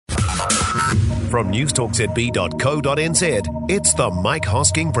From newstalkzb.co.nz, it's the Mike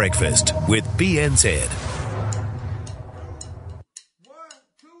Hosking Breakfast with BNZ.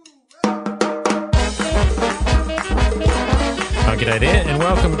 G'day there, and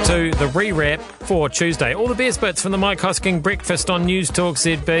welcome to the rewrap for Tuesday. All the best bits from the Mike Hosking Breakfast on News Talk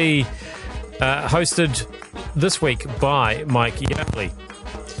ZB, hosted this week by Mike Yardley.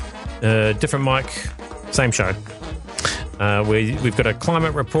 Different Mike, same show. We've got a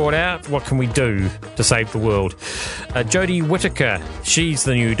climate report out. What can we do to save the world? Jodie Whittaker, she's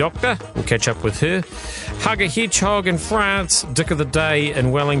the new doctor. We'll catch up with her. Hug a hedgehog in France. Dick of the day in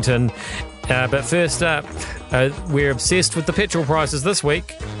Wellington. But first up, we're obsessed with the petrol prices this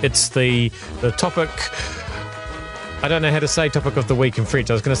week. It's the topic... I don't know how to say topic of the week in French.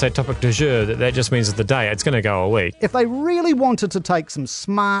 I was going to say topic du jour. That just means of the day. It's going to go a week. If they really wanted to take some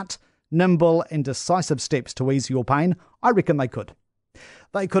smart, nimble and decisive steps to ease your pain, I reckon they could.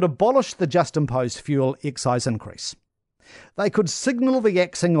 They could abolish the just-imposed fuel excise increase. They could signal the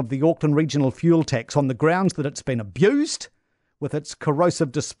axing of the Auckland Regional Fuel Tax on the grounds that it's been abused, with its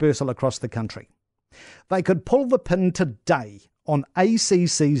corrosive dispersal across the country. They could pull the pin today on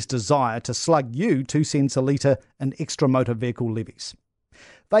ACC's desire to slug you 2 cents a litre in extra motor vehicle levies.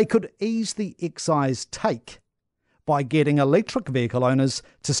 They could ease the excise take by getting electric vehicle owners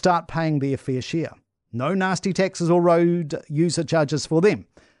to start paying their fair share. No nasty taxes or road user charges for them.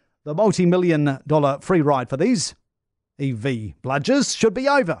 The multi-million-dollar free ride for these EV bludgers should be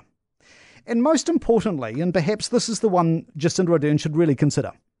over. And most importantly, and perhaps this is the one Jacinda Ardern should really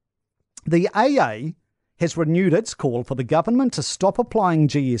consider, the AA has renewed its call for the government to stop applying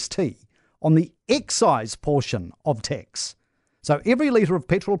GST on the excise portion of tax. So every litre of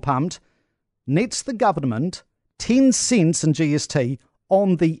petrol pumped nets the government 10 cents in GST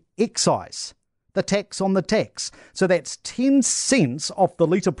on the excise, the tax on the tax. So that's 10 cents off the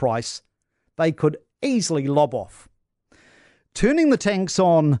litre price they could easily lob off. Turning the tanks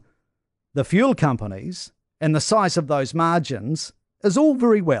on the fuel companies and the size of those margins is all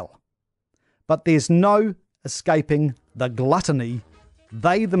very well, but there's no escaping the gluttony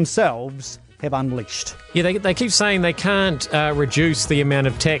they themselves have unleashed. Yeah, they keep saying they can't reduce the amount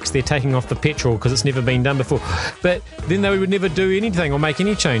of tax they're taking off the petrol because it's never been done before, but then they would never do anything or make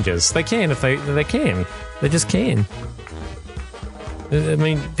any changes. They can if they can. They just can. I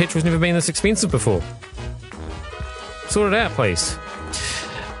mean, petrol's never been this expensive before. Sort it out, please.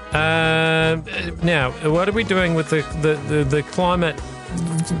 Now, what are we doing with the climate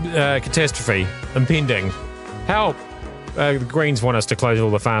catastrophe impending? How the Greens want us to close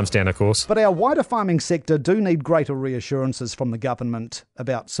all the farms down, of course. But our wider farming sector do need greater reassurances from the government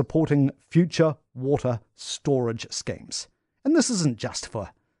about supporting future water storage schemes. And this isn't just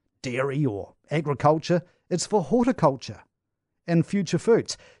for dairy or agriculture, it's for horticulture and future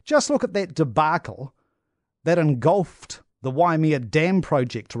foods. Just look at that debacle that engulfed the Waimea Dam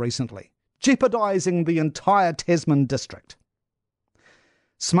project recently, jeopardising the entire Tasman district.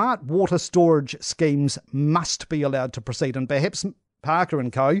 Smart water storage schemes must be allowed to proceed, and perhaps Parker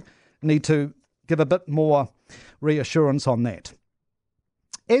and co need to give a bit more reassurance on that.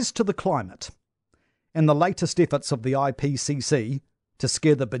 As to the climate and the latest efforts of the IPCC to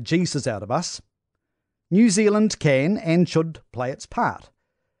scare the bejesus out of us, New Zealand can and should play its part.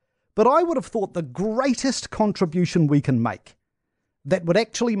 But I would have thought the greatest contribution we can make, that would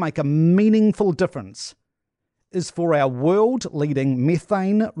actually make a meaningful difference, is for our world-leading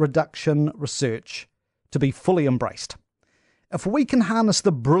methane reduction research to be fully embraced. If we can harness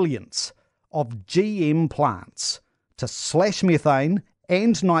the brilliance of GM plants to slash methane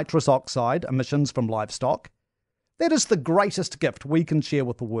and nitrous oxide emissions from livestock, that is the greatest gift we can share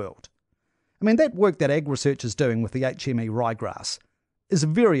with the world. I mean, that work that Ag Research is doing with the HME ryegrass is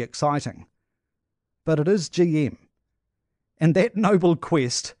very exciting, but it is GM. And that noble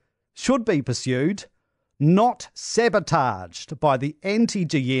quest should be pursued, not sabotaged by the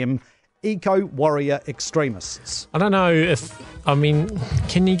anti-GM eco-warrior extremists. I don't know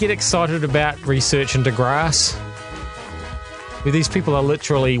can you get excited about research into grass? Where these people are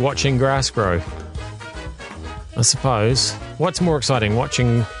literally watching grass grow. I suppose. What's more exciting,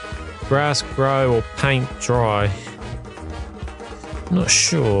 watching grass grow or paint dry? Not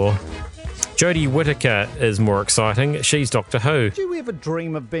sure. Jodie Whittaker is more exciting. She's Doctor Who. Do you ever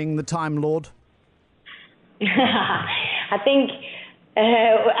dream of being the Time Lord? I think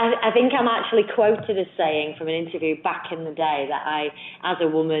I'm actually quoted as saying from an interview back in the day that I, as a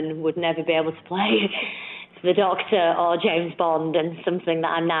woman, would never be able to play the Doctor or James Bond and something that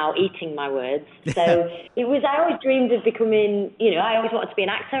I'm now eating my words. So I always dreamed of becoming, I always wanted to be an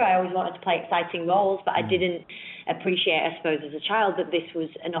actor. I always wanted to play exciting roles, but I didn't appreciate, I suppose, as a child that this was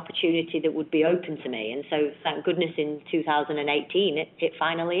an opportunity that would be open to me. And so thank goodness in 2018 it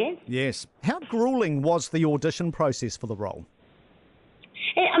finally is. Yes. How gruelling was the audition process for the role?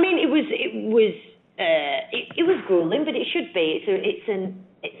 It was grueling, but it should be.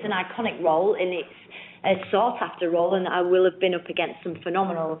 It's an iconic role, and it's a sought-after role, and I will have been up against some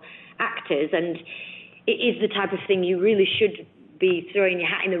phenomenal actors, and it is the type of thing you really should be throwing your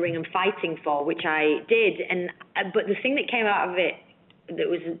hat in the ring and fighting for, which I did. But the thing that came out of it that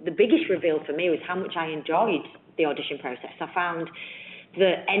was the biggest reveal for me was how much I enjoyed the audition process. I found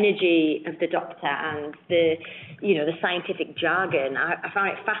the energy of the Doctor and the scientific jargon. I found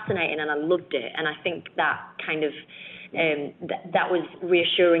it fascinating and I loved it. And I think that kind of that was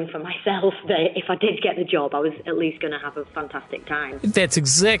reassuring for myself that if I did get the job, I was at least going to have a fantastic time. That's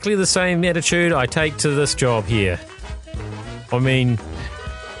exactly the same attitude I take to this job here. I mean,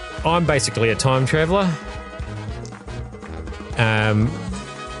 I'm basically a time traveller. I'm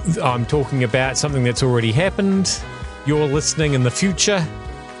talking about something that's already happened. You're listening in the future.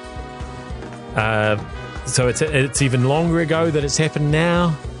 So it's even longer ago that it's happened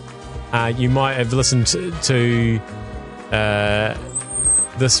now. You might have listened to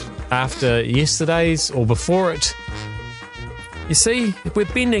this after yesterday's or before it. You see, we're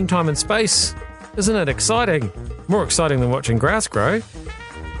bending time and space. Isn't it exciting? More exciting than watching grass grow.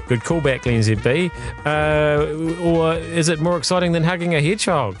 Good callback, Glenn ZB. Or is it more exciting than hugging a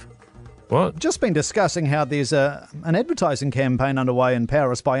hedgehog? What? Just been discussing how there's an advertising campaign underway in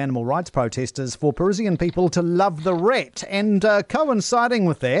Paris by animal rights protesters for Parisian people to love the rat. And coinciding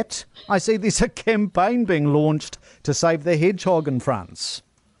with that, I see there's a campaign being launched to save the hedgehog in France.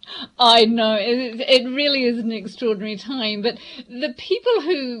 I know, it really is an extraordinary time, but the people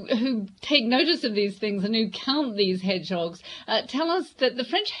who take notice of these things and who count these hedgehogs tell us that the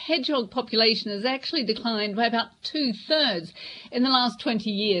French hedgehog population has actually declined by about 2/3 in the last 20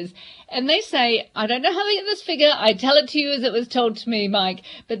 years. And they say, I don't know how they get this figure, I tell it to you as it was told to me, Mike,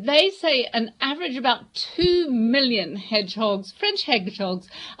 but they say an average about 2 million hedgehogs, French hedgehogs,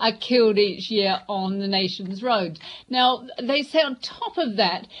 are killed each year on the nation's roads. Now, they say on top of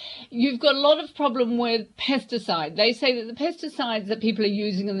that, you've got a lot of problem with pesticide. They say that the pesticides that people are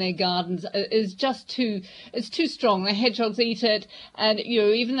using in their gardens is just too strong. The hedgehogs eat it, and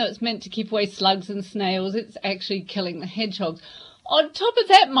even though it's meant to keep away slugs and snails, it's actually killing the hedgehogs. On top of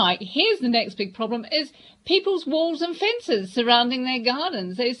that, Mike, here's the next big problem, is people's walls and fences surrounding their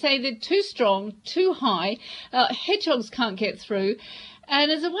gardens. They say they're too strong, too high, hedgehogs can't get through. And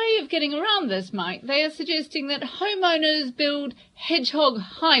as a way of getting around this, Mike, they are suggesting that homeowners build hedgehog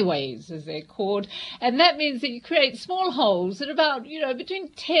highways, as they're called. And that means that you create small holes that are about, between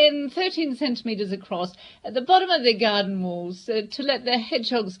 10, 13 centimetres across at the bottom of their garden walls to let the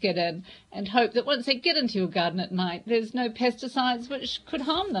hedgehogs get in, and hope that once they get into your garden at night, there's no pesticides which could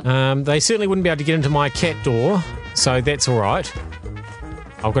harm them. They certainly wouldn't be able to get into my cat door, so that's all right.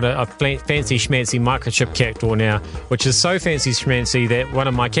 I've got a fancy schmancy microchip cat door now, which is so fancy schmancy that one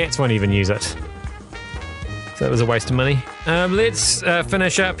of my cats won't even use it. So that was a waste of money. Let's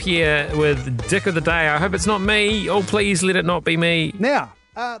finish up here with Dick of the Day. I hope it's not me. Oh, please let it not be me. Now,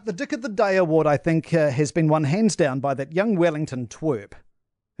 the Dick of the Day award, I think, has been won hands down by that young Wellington twerp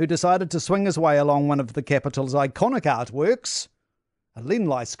who decided to swing his way along one of the capital's iconic artworks, a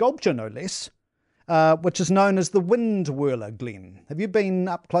Lenlai sculpture no less, which is known as the Wind Whirler, Glenn. Have you been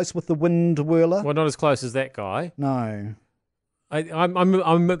up close with the Wind Whirler? Well, not as close as that guy. No.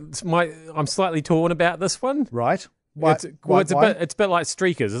 I'm slightly torn about this one. Right. It's a bit like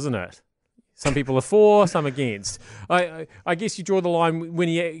streakers, isn't it? Some people are for, some against. I guess you draw the line when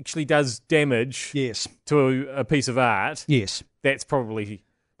he actually does damage. Yes. To a piece of art. Yes. That's probably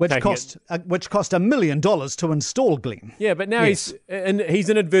which cost $1 million to install, Glenn. Yeah, but now he's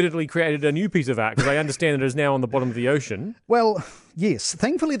inadvertently created a new piece of art because I understand that it is now on the bottom of the ocean. Well, yes.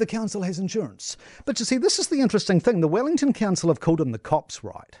 Thankfully, the council has insurance. But you see, this is the interesting thing. The Wellington Council have called in the cops,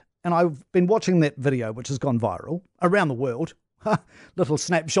 right? And I've been watching that video, which has gone viral around the world. Little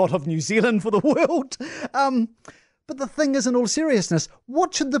snapshot of New Zealand for the world. But the thing is, in all seriousness,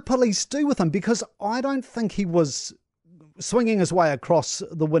 what should the police do with him? Because I don't think he was swinging his way across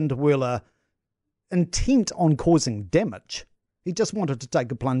the Wind Whirler intent on causing damage. He just wanted to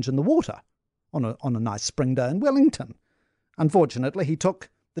take a plunge in the water on a nice spring day in Wellington. Unfortunately, he took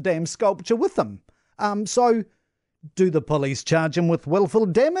the damn sculpture with him. So, do the police charge him with willful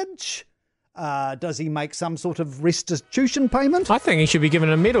damage? Does he make some sort of restitution payment? I think he should be given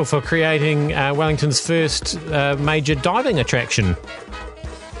a medal for creating Wellington's first major diving attraction.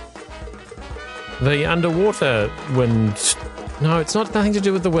 The underwater wind... No, it's not nothing to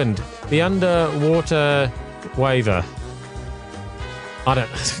do with the wind. The underwater waver. I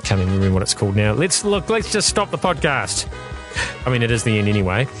can't even remember what it's called now. Let's just stop the podcast. I mean, it is the end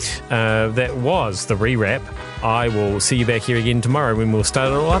anyway. That was the rewrap. I will see you back here again tomorrow when we'll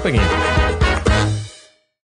start it all up again.